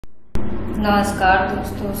नमस्कार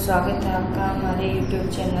दोस्तों, स्वागत है आपका हमारे YouTube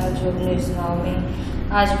channel job news now में।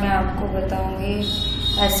 आज मैं आपको बताऊंगी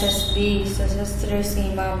एसएसबी सशस्त्र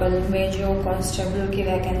सीमा बल में जो कांस्टेबल की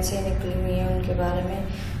वैकेंसी निकली हुई है उनके बारे में।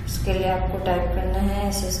 उसके लिए आपको टाइप करना है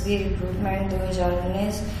एसएसबी रिक्रूटमेंट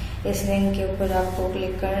 2019। इस लिंक के ऊपर आपको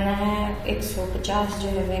क्लिक करना है। 150 जो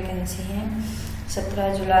है वैकेंसी है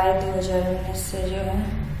 17 जुलाई 2019 से जो है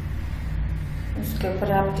उसके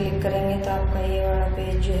ऊपर आप क्लिक करेंगे तो आपका ये वाला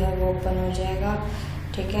पेज जो है वो ओपन हो जाएगा।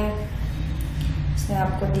 ठीक है, इसमें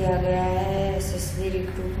आपको दिया गया है एसएसबी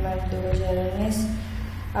रिक्रूटमेंट 2019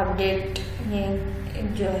 अपडेट। ये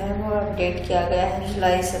जो है वो अपडेट किया गया है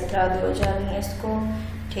जुलाई 17 2019 को।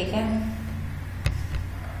 ठीक है,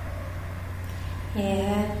 ये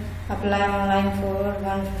है apply online for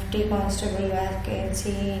 150 constable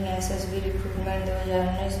vacancy in SSB recruitment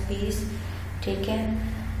 2019-20। ठीक है,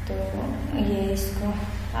 तो ये इसको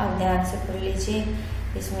आप ध्यान से पढ़ लीजिए।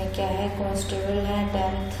 इसमें क्या है, कांस्टेबल है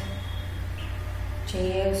 10th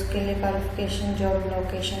चाहिए। उसके लिए qualification, job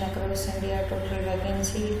location across India, total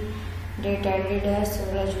vacancy, date added है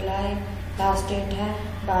 16 जुलाई, लास्ट डेट है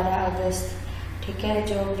 12 अगस्त। ठीक है,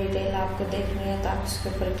 जॉब डिटेल आपको देखनी है तो आप इसके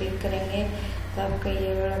ऊपर क्लिक करेंगे तो आपका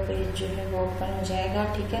ये वाला पेज जो है वो ओपन हो जाएगा।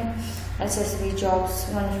 ठीक है, SSB jobs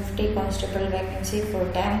 150 constable vacancy for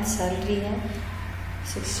 10th, salary है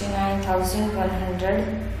 69,100,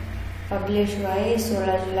 पब्लिश हुआ है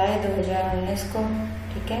 16 जुलाई 2019 को।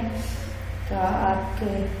 ठीक है, तो आपके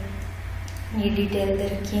ये डिटेल दे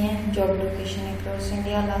रखी है, job location across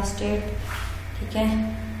India, last date. ठीक है,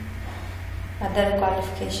 अदर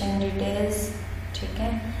क्वालिफिकेशन डिटेल्स। ठीक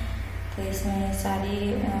है, तो इसमें सारी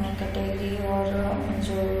कैटेगरी और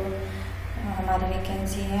जो हमारी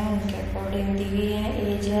वैकेंसी है उनके अकॉर्डिंग दी हुई है।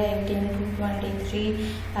 एज है 18 to 23,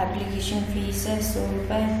 एप्लीकेशन फीस है 100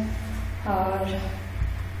 रुपये और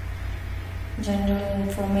जनरल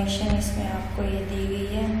इंफॉर्मेशन इसमें आपको ये दी गई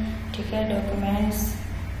है। ठीक है, डॉक्यूमेंट्स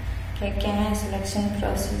क्या क्या है, selection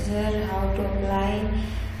procedure, how to apply.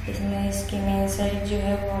 इसमें इसकी मेन साइट जो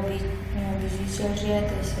है वो अभी बिजी चल रही है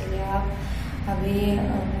तो इसलिए आप अभी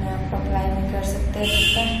अपने आप अप्लाई नहीं कर सकते।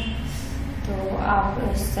 ठीक है, तो आप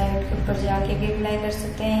इस साइट के ऊपर जाके भी अप्लाई कर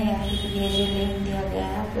सकते हैं या फिर ये जो लिंक दिया गया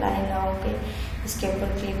है अप्लाई नाउ के, इसके ऊपर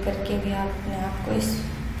क्लिक करके भी आप अपने आप को इस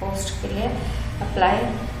पोस्ट के लिए अप्लाई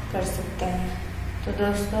कर सकते हैं। तो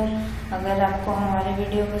दोस्तों, अगर आपको हमारे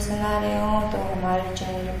वीडियो पसंद आ रहे हो तो हमारे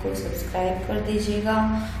चैनल को सब्सक्राइब कर दीजिएगा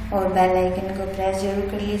और बेल आइकन को प्रेस जरूर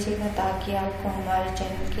कर लीजिएगा ताकि आपको हमारे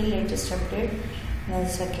चैनल की लेटेस्ट अपडेट मिल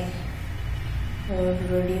सके। और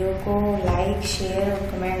वीडियो को लाइक, शेयर और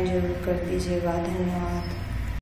कमेंट जरूर कर दीजिएगा। धन्यवाद।